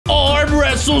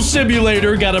Wrestle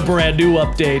Simulator got a brand new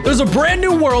update. There's a brand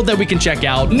new world that we can check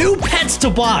out, new pets to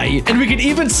buy, and we can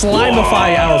even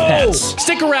slimify our pets.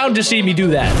 Stick around to see me do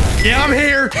that. Yeah, I'm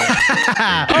here.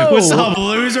 What's up,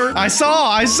 loser? I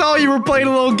saw you were playing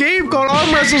a little game called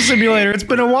Arm Wrestle Simulator. It's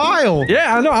been a while.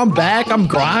 Yeah, I know. I'm back. I'm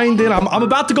grinding. I'm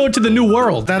about to go to the new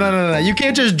world. No. You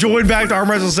can't just join back to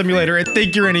Arm Wrestle Simulator and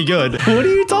think you're any good. What are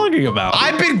you talking about?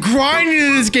 I've been grinding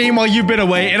in this game while you've been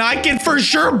away, and I can for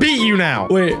sure beat you now.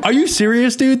 Wait, are you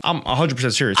serious, dude? I'm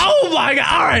 100% serious. Oh my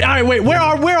god! All right. Wait, where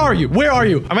are you? Where are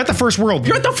you? I'm at the first world.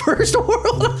 You're at the first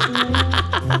world.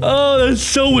 Oh, that's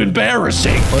so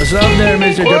embarrassing. What's up there,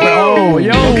 Mr. Dipper? Oh,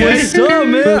 yo, what's up,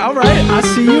 man? All right, I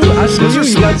see you. Those are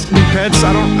some new pets.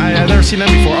 I've never seen them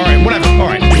before. All right, whatever. All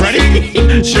right,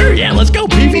 ready? Sure, yeah. Let's go.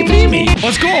 PvP me.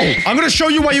 Let's go. I'm gonna show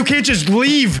you why you can't just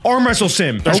leave Arm Wrestle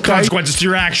Sim. There's consequences to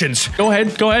your actions. Go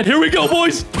ahead. Here we go,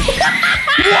 boys.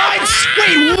 What?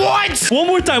 Wait, what? One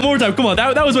more time. Come on.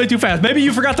 That was way too fast. Maybe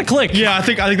you forgot to click. Yeah, I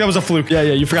think that was a fluke. Yeah,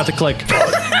 you forgot to click.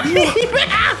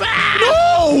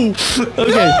 No!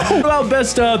 Okay. What about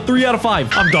best 3 out of 5?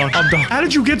 I'm done. How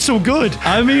did you get so good?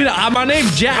 I mean, my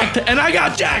name's Jacked, and I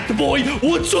got jacked, boy.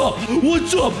 What's up?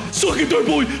 Suck it there,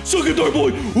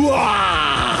 boy.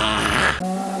 Wah!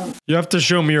 You have to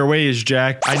show me your ways,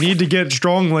 Jack. I need to get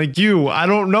strong like you. I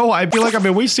don't know. I feel like I've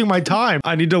been wasting my time.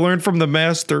 I need to learn from the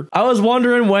master. I was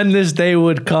wondering when this day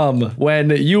would come,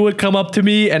 when you would come up to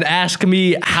me and ask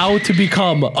me how to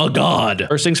become a god.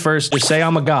 First things first, just say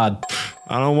I'm a god.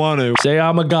 I don't want to. Say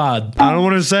I'm a god. I don't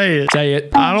want to say it. Say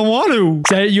it. I don't want to.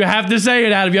 Say it. You have to say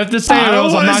it, Adam. You have to say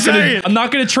it. I'm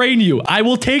not gonna train you. I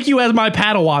will take you as my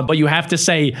Padawan, but you have to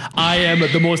say I am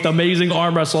the most amazing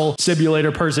arm wrestle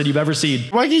simulator person you've ever seen.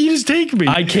 Why can't you just take me?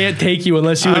 I can't take you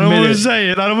unless you admit it. I don't want to say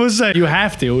it. I don't want to say it. You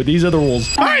have to. These are the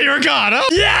rules. All right, you're a god, huh?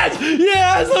 Yes,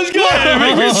 let's go. Why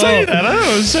make me say that? I don't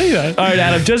want to say that. All right,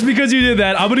 Adam, just because you did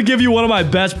that, I'm gonna give you one of my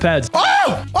best pets.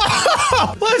 Oh,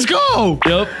 let's go.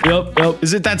 Yep.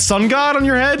 Is it that sun god on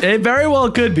your head? It very well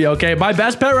could be, okay? My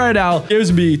best pet right now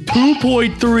gives me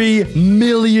 2.3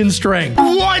 million strength.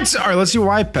 What? All right, let's see what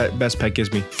my best pet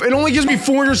gives me. It only gives me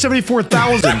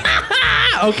 474,000.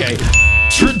 Okay.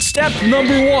 Step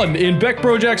number 1 in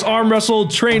BeckBroPlays arm wrestle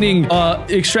training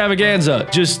extravaganza.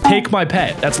 Just take my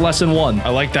pet. That's lesson 1. I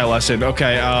like that lesson.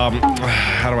 Okay,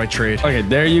 how do I trade? Okay,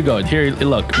 there you go. Here,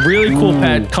 look. Really cool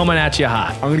pet coming at you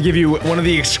hot. I'm gonna give you one of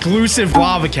the exclusive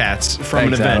lava cats from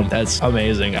an event. That's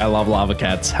amazing. I love lava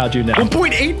cats. How'd you know?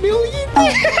 1.8 million?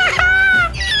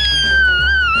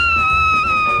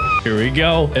 Here we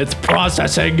go. It's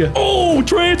processing. Oh,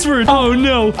 transferred. Oh,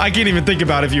 no. I can't even think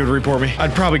about it if you would report me.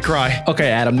 I'd probably cry. Okay,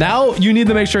 Adam. Now you need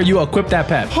to make sure you equip that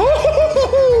pet.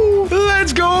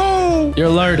 Let's go. You're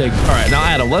learning. All right, now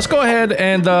Adam, let's go ahead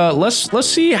and let's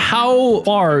see how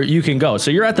far you can go.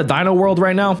 So you're at the Dino World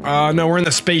right now? No, we're in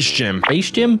the space gym. Space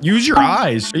gym? Use your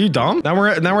eyes. Are you dumb? Now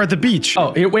we're at the beach.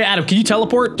 Oh, here, wait, Adam, can you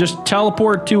teleport? Just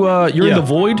teleport to you're in the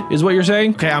void, is what you're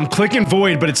saying? Okay, I'm clicking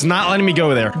void, but it's not letting me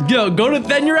go there. Yo,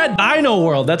 then you're at Dino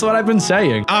World. That's what I've been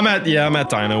saying. I'm at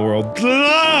Dino World.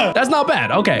 That's not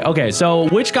bad. Okay. So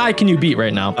which guy can you beat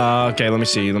right now? Okay, let me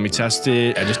see. Let me test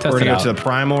it. Yeah, just test it out. We're gonna go to the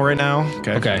Primal right now.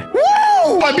 Okay. Woo!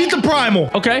 I beat the Primal.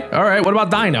 Okay. All right. What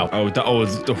about Dino? Dino.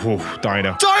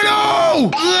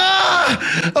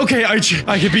 Okay, I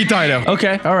can beat Dino.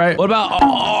 Okay. All right. What about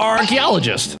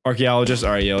Archaeologist? Archaeologist.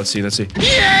 All right. Yeah. Let's see.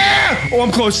 Yeah! Oh,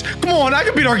 I'm close. Come on. I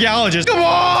can beat Archaeologist. Come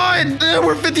on.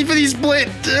 We're 50-50 split.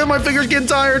 My fingers getting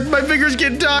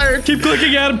tired. Keep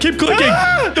clicking, Adam. Keep clicking.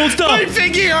 Don't stop. My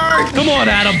finger hurt. Come on,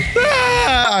 Adam.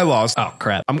 I lost. Oh,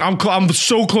 crap. I'm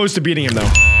so close to beating him, though.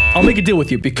 I'll make a deal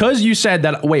with you because you said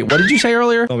that. Wait, what did you say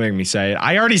earlier? Don't make me say it.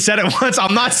 I already said it once.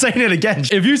 I'm not saying it again.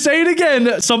 If you say it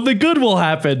again, something good will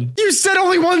happen. You said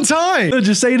only one time. No,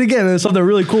 just say it again and something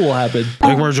really cool will happen.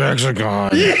 Like where's Jackson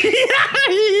gone?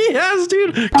 Yes,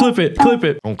 dude. Clip it.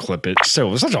 Don't clip it.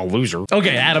 So, such a loser.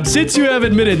 Okay, Adam, since you have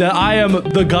admitted that I am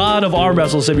the god of Arm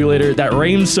Wrestle Simulator that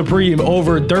reigns supreme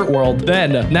over Dirt World,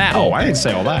 then now. Oh, I didn't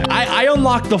say all that. I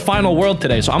unlocked the final world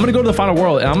today, so I'm gonna go to the final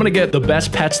world and I'm gonna get the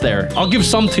best pets there. I'll give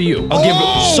some to you. I'll give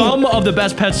some of the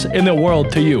best pets in the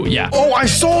world to you. Yeah. Oh, I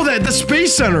saw that. The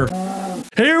Space Center.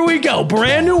 Here we go.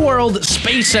 Brand new world,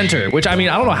 Space Center, which I mean,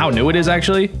 I don't know how new it is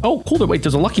actually. Oh, cool. Wait,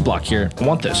 there's a lucky block here. I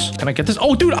want this. Can I get this?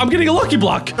 Oh, dude, I'm getting a lucky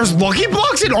block. There's lucky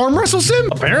blocks in Arm Wrestle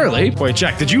Sim? Apparently. Wait,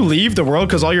 Jack, did you leave the world?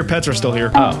 Because all your pets are still here.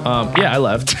 Oh, yeah, I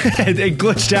left. It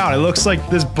glitched out. It looks like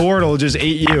this portal just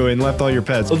ate you and left all your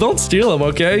pets. Well, don't steal them,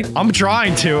 okay? I'm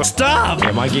trying to. Stop.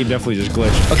 Yeah, my game definitely just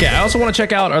glitched. Okay, I also want to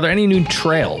check out, are there any new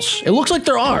trails? It looks like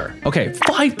there are. Okay,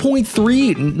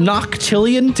 5.3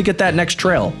 noctillion to get that next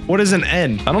trail. What is an N?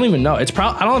 win? I don't even know. It's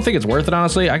probably, I don't think it's worth it,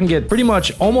 honestly. I can get pretty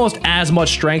much almost as much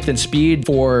strength and speed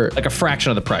for like a fraction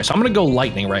of the price. So I'm gonna go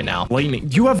lightning right now. Lightning.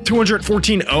 You have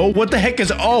 214 O? What the heck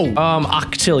is O?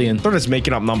 Octillion. They're just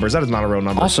making up numbers. That is not a real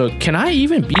number. Also, can I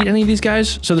even beat any of these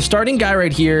guys? So the starting guy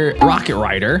right here, Rocket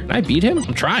Rider. Can I beat him?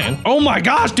 I'm trying. Oh my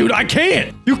gosh, dude, I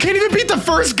can't. You can't even beat the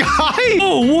first guy.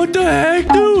 Oh, what the heck,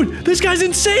 dude? This guy's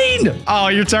insane. Oh,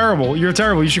 you're terrible. You're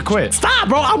terrible. You should quit. Stop,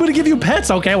 bro. I'm gonna give you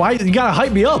pets, okay? Why? You gotta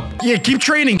hype me up. Yeah, keep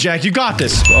training, Jack. You got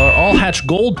this. All hatch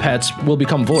gold pets will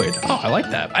become void. Oh, I like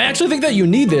that. I actually think that you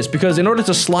need this because in order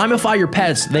to slimify your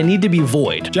pets, they need to be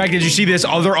void. Jack, did you see this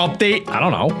other update? I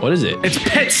don't know. What is it? It's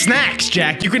pet snacks,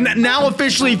 Jack. You can now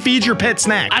officially feed your pet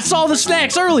snacks. I saw the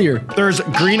snacks earlier. There's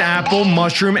green apple,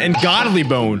 mushroom, and godly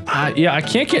bone. Yeah, I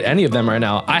can't get any of them right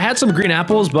now. I had some green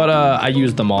apples, but I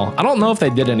used them all. I don't know if they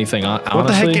did anything, honestly. What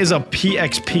the heck is a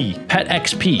PXP? Pet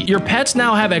XP. Your pets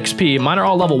now have XP. Mine are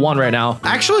all level 1 right now.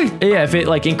 Actually? Yeah, if it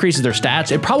like increases their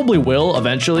stats, it probably will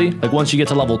eventually. Like once you get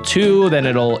to level 2, then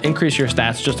it'll increase your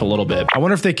stats just a little bit. I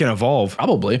wonder if they can evolve.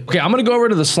 Probably. Okay, I'm gonna go over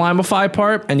to the Slimify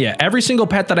part. And yeah, every single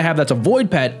pet that I have that's a void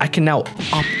pet, I can now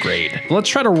upgrade. Let's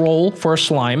try to roll for a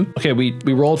slime. Okay, we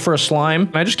rolled for a slime.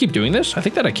 Can I just keep doing this? I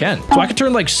think that I can. So I can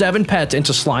turn like 7 pets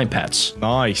into slime pets.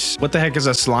 Nice. What the heck is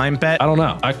a slime pet? I don't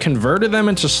know. I converted them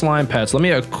into slime pets. Let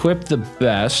me equip the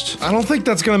best. I don't think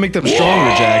that's gonna make them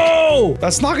stronger, Jack.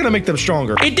 That's not gonna make them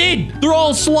stronger. It did. They're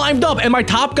all slimed up. And my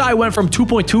top guy went from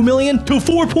 2.2 million to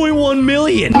 4.1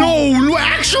 million. No,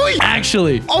 actually?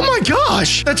 Actually. Oh my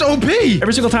gosh. That's OP.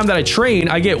 Every single time that I train,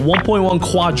 I get 1.1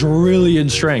 quadrillion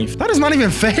strength. That is not even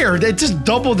fair. It just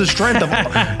doubled the strength of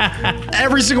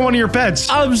every single one of your pets.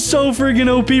 I'm so freaking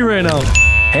OP right now.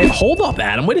 Hey, hold up,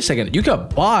 Adam. Wait a second. You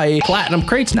could buy platinum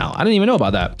crates now. I didn't even know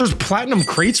about that. There's platinum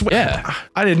crates? Yeah.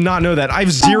 I did not know that. I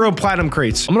have 0 platinum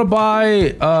crates. I'm gonna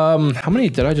buy, how many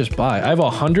did I just buy? I have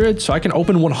 100, so I can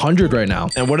open 100 right now.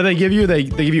 And what do they give you? They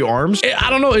give you arms? I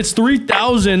don't know. It's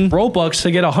 3,000 Robux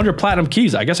to get 100 platinum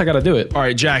keys. I guess I gotta do it. All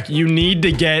right, Jack, you need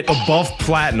to get above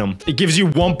platinum. It gives you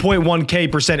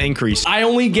 1.1K% increase. I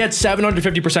only get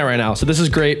 750% right now, so this is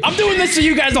great. I'm doing this so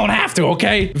you guys don't have to,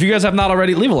 okay? If you guys have not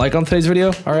already, leave a like on today's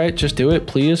video. All right, just do it,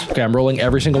 please. Okay, I'm rolling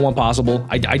every single one possible.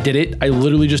 I did it. I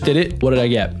literally just did it. What did I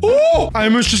get? Oh, I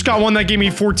almost just got one that gave me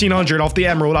 1,400 off the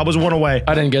emerald. I was 1 away.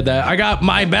 I didn't get that. I got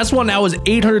my best one now is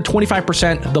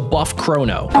 825% the buff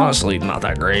chrono. Honestly, not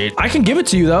that great. I can give it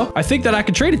to you though. I think that I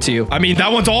could trade it to you. I mean,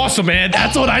 that one's awesome, man.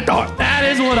 That's what I thought. That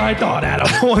is what I thought, Adam.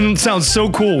 That one sounds so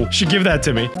cool. Should give that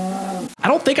to me. I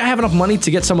don't think I have enough money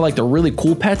to get some of like the really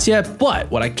cool pets yet,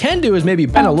 but what I can do is maybe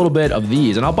spend a little bit of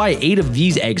these and I'll buy 8 of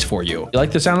these eggs for you. You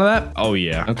like the sound of that? Oh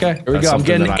yeah. Okay, here we go. I'm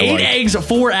getting 8 eggs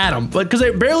for Adam, but because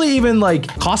it barely even like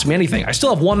cost me anything. I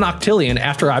still have 1 Noctillion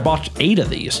after I bought 8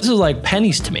 of these. This is like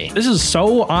pennies to me. This is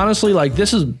so honestly, like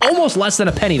this is almost less than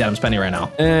a penny that I'm spending right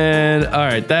now. And all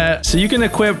right, so you can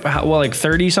equip, well, like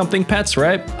 30 something pets,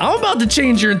 right? I'm about to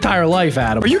change your entire life,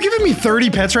 Adam. Are you giving me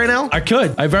 30 pets right now? I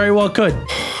could. I very well could.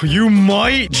 You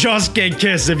might just get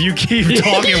kissed if you keep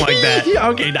talking like that.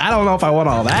 Okay, I don't know if I want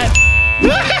all that.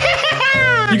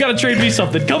 You gotta trade me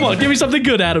something. Come on, give me something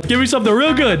good, Adam. Give me something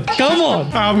real good. Come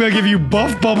on. I'm gonna give you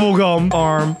buff bubblegum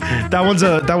arm. That one's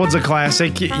a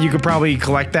classic. You could probably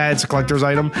collect that. It's a collector's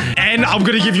item. And I'm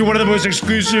gonna give you one of the most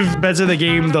exclusive beds in the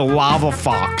game, the lava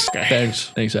fox.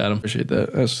 Thanks, Adam. Appreciate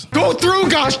that. Go through,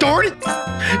 gosh darn it.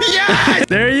 Yes!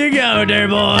 There you go, there,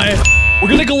 boy. We're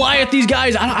gonna Goliath these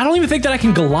guys. I don't even think that I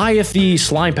can Goliath the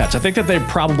slime pets. I think that they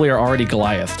probably are already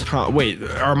Goliathed. Wait,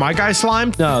 are my guys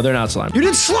slimed? No, they're not slimed. You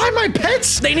didn't slime my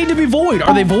pets? They need to be void.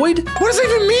 Are they void? What does that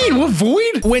even mean? What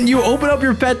void? When you open up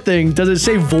your pet thing, does it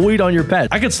say void on your pet?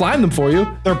 I could slime them for you.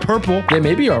 They're purple. They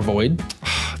maybe are void.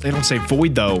 They don't say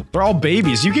void though. They're all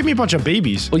babies. You give me a bunch of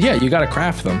babies. Well, yeah, you gotta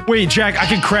craft them. Wait, Jack, I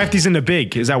can craft these into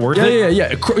big. Is that worth it? Yeah.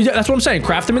 That's what I'm saying.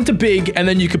 Craft them into big, and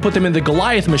then you could put them in the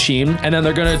Goliath machine, and then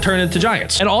they're gonna turn into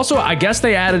giants. And also, I guess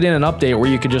they added in an update where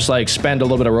you could just like spend a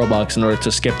little bit of Robux in order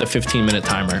to skip the 15-minute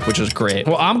timer, which is great.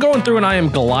 Well, I'm going through and I am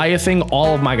Goliathing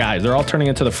all of my guys. They're all turning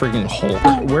into the freaking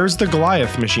Hulk. Where's the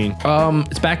Goliath machine?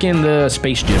 It's back in the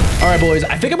space gym. All right, boys.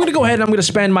 I think I'm gonna go ahead and I'm gonna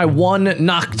spend my 1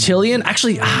 Noctillion.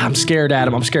 Actually, I'm scared,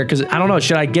 Adam. I'm scared because I don't know.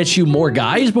 Should I get you more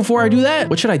guys before I do that?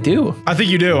 What should I do? I think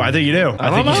you do. I think you do. I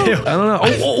don't know.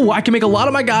 Oh, I can make a lot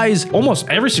of my guys, almost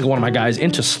every single one of my guys,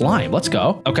 into slime. Let's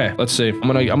go. Okay, let's see.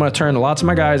 I'm gonna turn lots of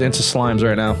my guys into slimes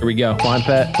right now. Here we go. Slime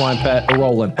pet. We're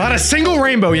rolling. Not a single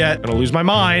rainbow yet. Gonna lose my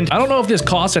mind. I don't know if this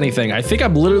costs anything. I think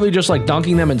I'm literally just like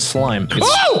dunking them in slime.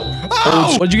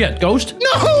 Oh! What'd you get? Ghost?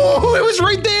 No, it was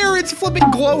right there. It's flipping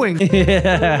glowing.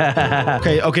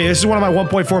 Okay, this is one of my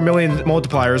 1.4 million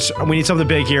multipliers. We need something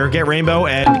big here. Get rainbow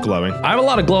and glowing. I have a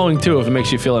lot of glowing too, if it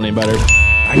makes you feel any better.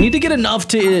 I need to get enough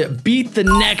to beat the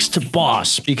next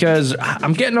boss because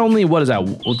I'm getting only, what is that,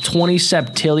 20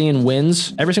 septillion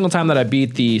wins every single time that I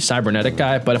beat the cybernetic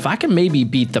guy. But if I can maybe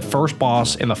beat the first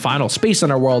boss in the final Space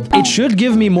Underworld, it should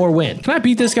give me more win. Can I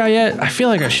beat this guy yet? I feel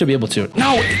like I should be able to.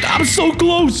 No, I'm so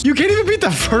close. You can't even beat the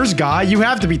first guy. You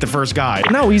have to beat the first guy.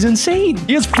 No, he's insane.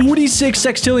 He has 46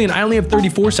 sextillion. I only have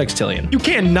 34 sextillion. You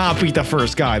cannot beat the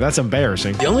first guy. That's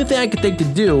embarrassing. The only thing I could think to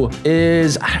do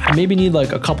is I maybe need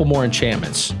like a couple more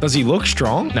enchantments. Does he look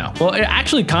strong? No. Well,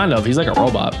 actually kind of. He's like a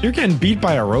robot. You're getting beat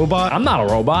by a robot? I'm not a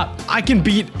robot. I can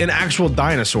beat an actual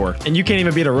dinosaur, and you can't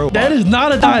even beat a robot. That is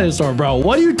not a dinosaur, bro.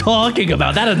 What are you talking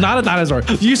about? That is not a dinosaur.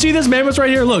 Do you see this mammoth right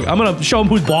here? Look, I'm gonna show him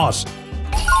who's boss.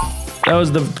 That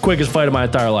was the quickest fight of my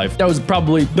entire life. That was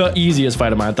probably the easiest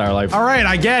fight of my entire life. All right,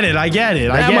 I get it.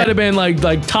 That might have been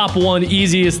like top one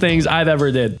easiest things I've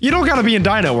ever did. You don't gotta be in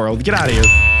Dino World. Get out of here.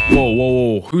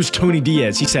 Whoa. Who's Tony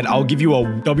Diaz? He said, I'll give you a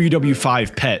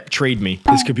WW5 pet. Trade me.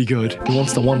 This could be good. He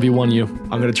wants to 1v1 you.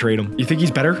 I'm gonna trade him. You think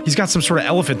he's better? He's got some sort of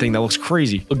elephant thing that looks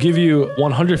crazy. He'll give you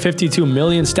 152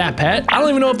 million stat pet. I don't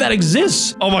even know if that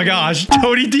exists. Oh my gosh,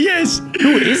 Tony Diaz.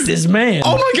 Who is this man?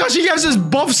 Oh my gosh, he has this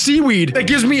buff seaweed that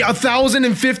gives me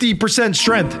 1,050%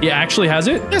 strength. He actually has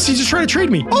it? Yes, he's just trying to trade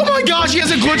me. Oh my gosh, he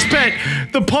has a glitch pet.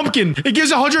 The pumpkin. It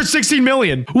gives 116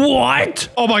 million. What?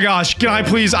 Oh my gosh, can I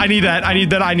please? I need that.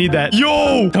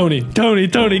 Yo! Tony,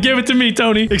 give it to me,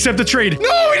 Tony. Accept the trade.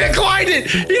 No, he declined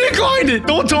it.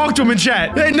 Don't talk to him in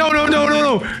chat. Hey, no.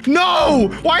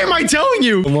 Why am I telling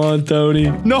you? Come on,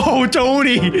 Tony. No,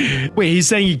 Tony. Wait, he's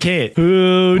saying he can't.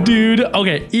 Oh, dude.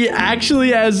 Okay, he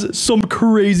actually has some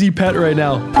crazy pet right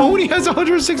now. Tony has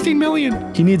 116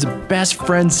 million. He needs best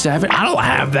friend 7. I don't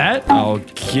have that. I'll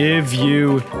give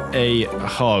you a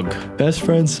hug. Best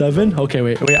friend 7? Okay,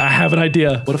 wait. I have an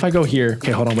idea. What if I go here?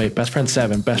 Okay, hold on, wait. Best friend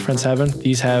 7.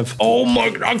 These have, oh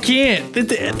my, I can't.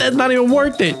 That's not even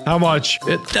worth it. How much?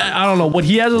 I don't know. What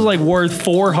he has is like worth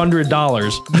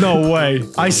 $400. No way.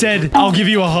 I said, I'll give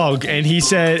you a hug. And he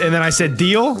said, and then I said,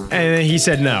 deal. And then he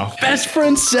said, no. Best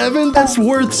friend 7? That's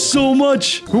worth so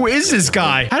much. Who is this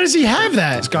guy? How does he have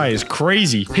that? This guy is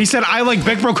crazy. He said, I like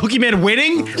BeckBro Cookie Man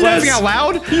winning? Yes. Laughing out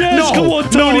loud? Yes, no. Come on,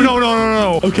 Tony.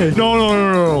 No. Okay.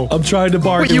 No. I'm trying to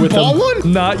bargain with him. Wait, you bought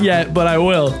one? Not yet, but I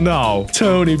will. No.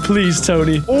 Tony, please,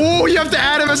 Tony. Oh, you have to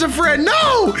add him as a friend.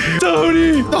 No!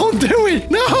 Tony! Don't do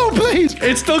it. No, please.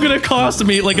 It's still gonna cost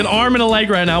me like an arm and a leg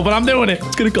right now, but I'm doing it.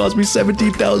 It's gonna cost me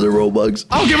 17,000 Robux.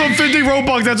 I'll give him 50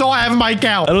 Robux. That's all I have in my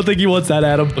account. I don't think he wants that,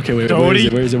 Adam. Okay, wait. Tony.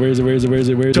 Where is it?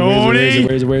 Tony.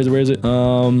 Where is it?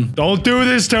 Don't do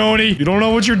this, Tony. You don't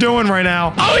know what you're doing right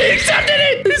now. Oh, he accepted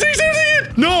it! He's accepting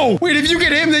it! No! Wait, if you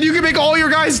get him, then you can make all your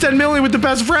guys 10 million with the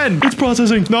best friend. It's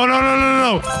processing. No.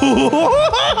 I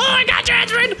got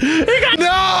transferred!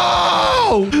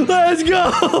 No! Let's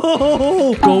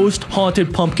go! Ghost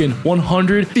Haunted Pumpkin,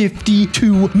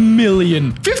 152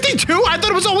 million. 52? I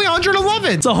thought it was only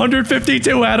 111. It's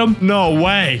 152, Adam. No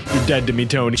way. You're dead to me,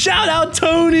 Tony. Shout out,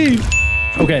 Tony!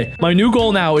 Okay, my new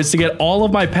goal now is to get all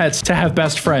of my pets to have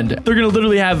best friend. They're gonna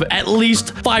literally have at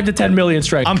least 5 to 10 million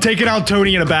strength. I'm taking out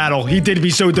Tony in a battle. He did me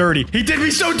so dirty. Dang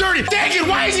it,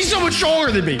 why is he so much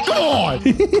stronger than me? Come on.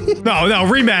 No,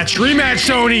 rematch,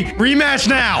 Tony. Rematch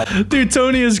now. Dude,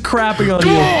 Tony is crapping on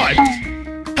you. God.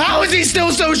 How is he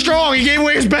still so strong? He gave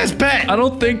away his best pet. I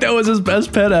don't think that was his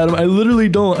best pet, Adam. I literally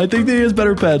don't. I think that he has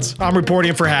better pets. I'm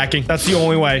reporting him for hacking. That's the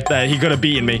only way that he could have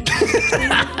beaten me.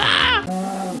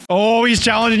 Oh, he's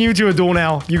challenging you to a duel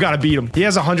now. You gotta beat him. He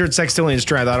has 100 sextillion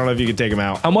strength. I don't know if you can take him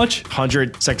out. How much?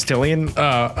 100 sextillion.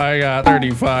 I got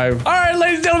 35. All right,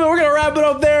 ladies and gentlemen, we're gonna wrap it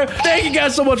up there. Thank you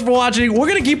guys so much for watching. We're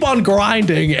gonna keep on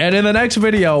grinding, and in the next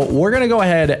video, we're gonna go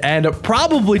ahead and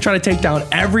probably try to take down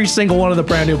every single one of the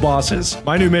brand new bosses.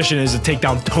 My new mission is to take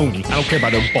down Tony. I don't care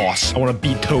about no boss. I want to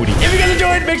beat Tony. If you guys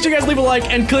enjoyed, make sure you guys leave a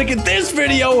like and click this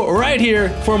video right here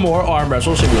for more Arm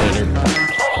Wrestle Simulator.